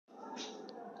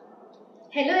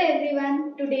Hello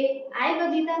everyone. Today I,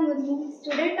 Babita Murmu,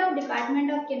 student of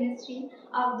Department of Chemistry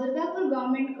of Durgapur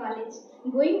Government College,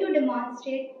 going to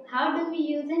demonstrate how do we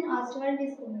use an Ostwald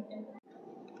Viscometer.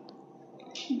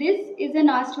 This is an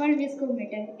Ostwald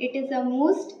Viscometer. It is the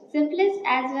most simplest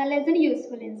as well as a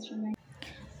useful instrument.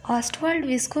 Ostwald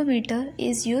Viscometer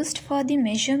is used for the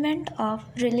measurement of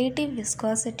relative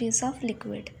viscosities of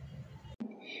liquid.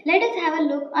 Let us have a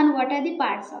look on what are the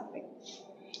parts of it.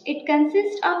 It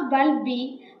consists of bulb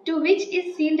B, to which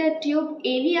is sealed a tube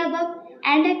AB above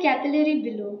and a capillary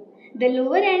below. The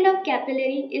lower end of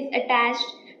capillary is attached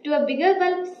to a bigger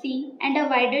bulb C and a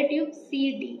wider tube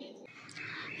CD.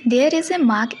 There is a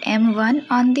mark M1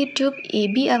 on the tube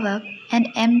AB above and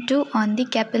M2 on the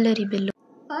capillary below.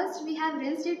 First, we have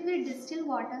rinsed it with distilled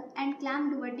water and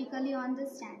clamped vertically on the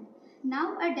stand.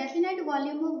 Now, a definite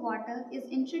volume of water is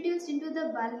introduced into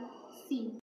the bulb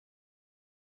C.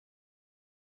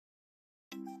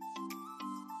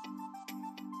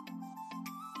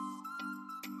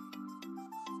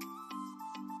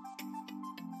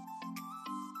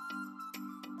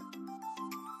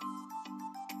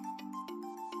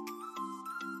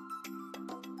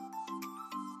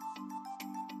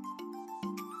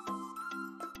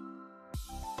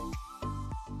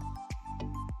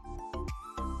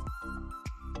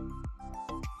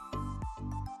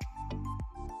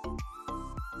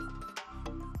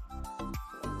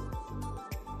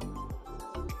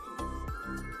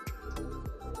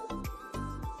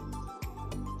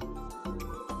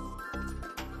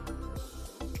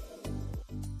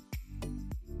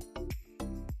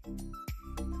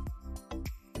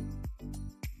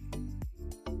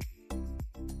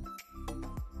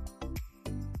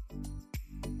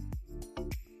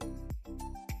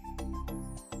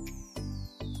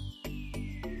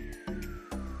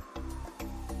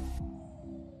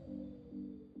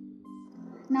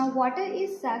 Now water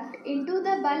is sucked into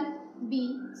the bulb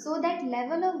B so that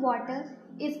level of water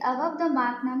is above the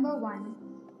mark number 1.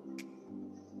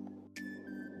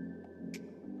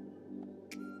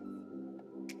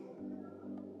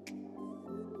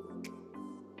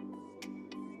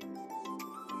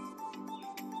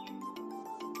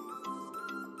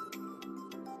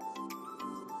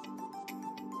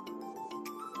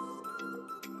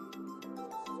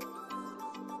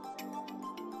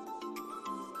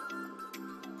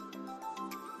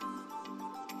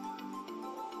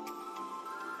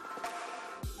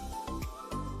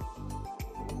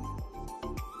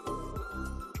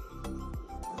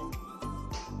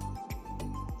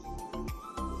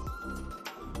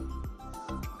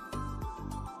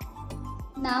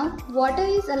 Now, water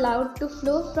is allowed to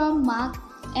flow from mark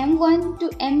M1 to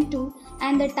M2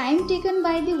 and the time taken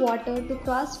by the water to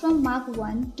cross from mark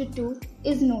 1 to 2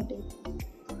 is noted.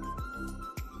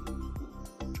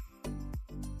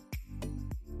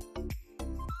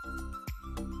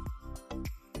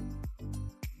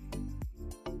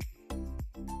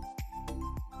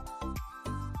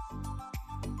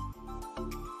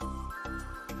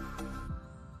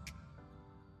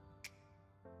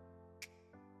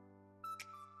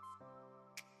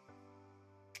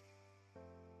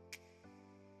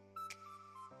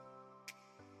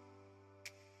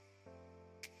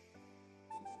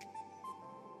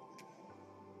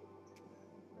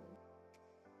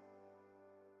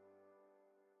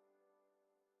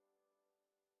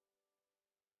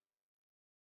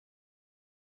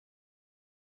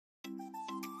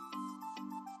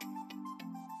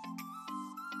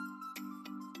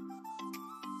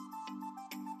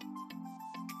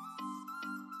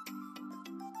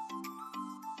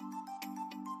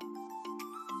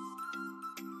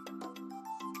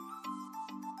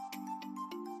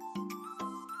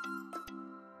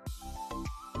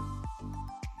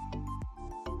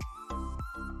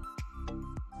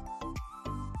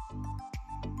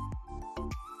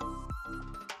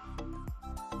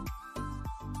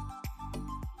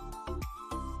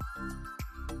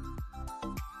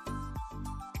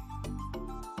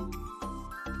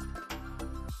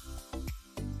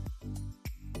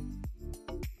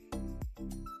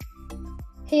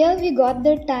 Here we got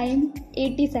the time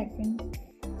 80 seconds.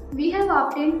 We have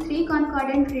obtained 3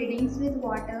 concordant readings with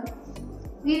water.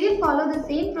 We will follow the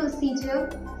same procedure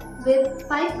with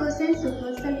 5%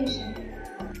 super solution.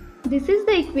 This is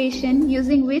the equation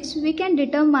using which we can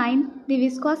determine the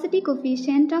viscosity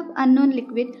coefficient of unknown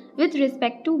liquid with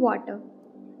respect to water,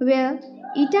 where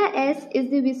eta S is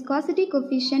the viscosity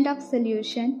coefficient of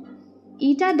solution,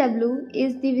 eta W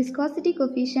is the viscosity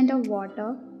coefficient of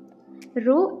water,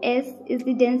 rho S is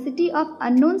the density of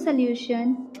unknown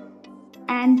solution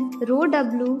and rho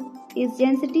W is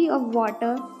density of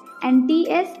water, and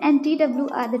Ts and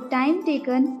Tw are the time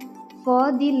taken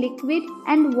for the liquid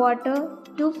and water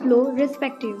to flow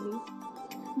respectively.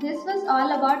 This was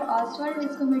all about Ostwald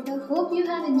Viscometer. Hope you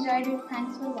have enjoyed it.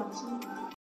 Thanks for watching.